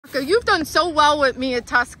You've done so well with Mia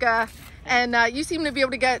Tosca, and you seem to be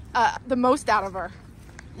able to get the most out of her.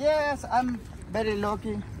 Yes, I'm very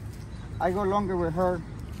lucky. I go longer with her.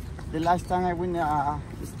 The last time I went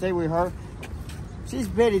stay with her, she's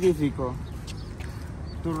very difficult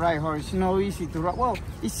to ride her. It's not easy to ride. Well,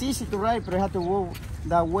 it's easy to ride, but I have to go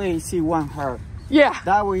that way she wants her. Yeah.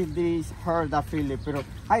 That way this her that feel it. But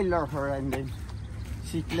I love her, and then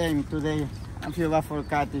she claimed today, I feel bad for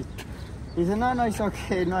Katy. He said, no, it's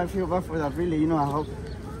okay. No, I feel bad for that feeling. You know, I hope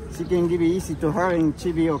she can give it easy to her and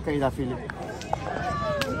she be okay, that feeling.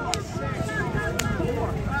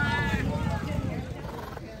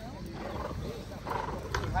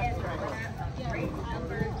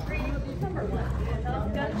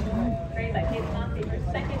 Trained by Kate DeMasi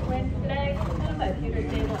for second win today, followed by Pewter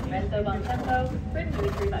Stable Renzo Bontempo, ridden to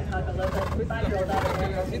victory by Paco Lopez, 5-year-old daughter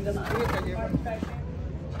Parx Racing.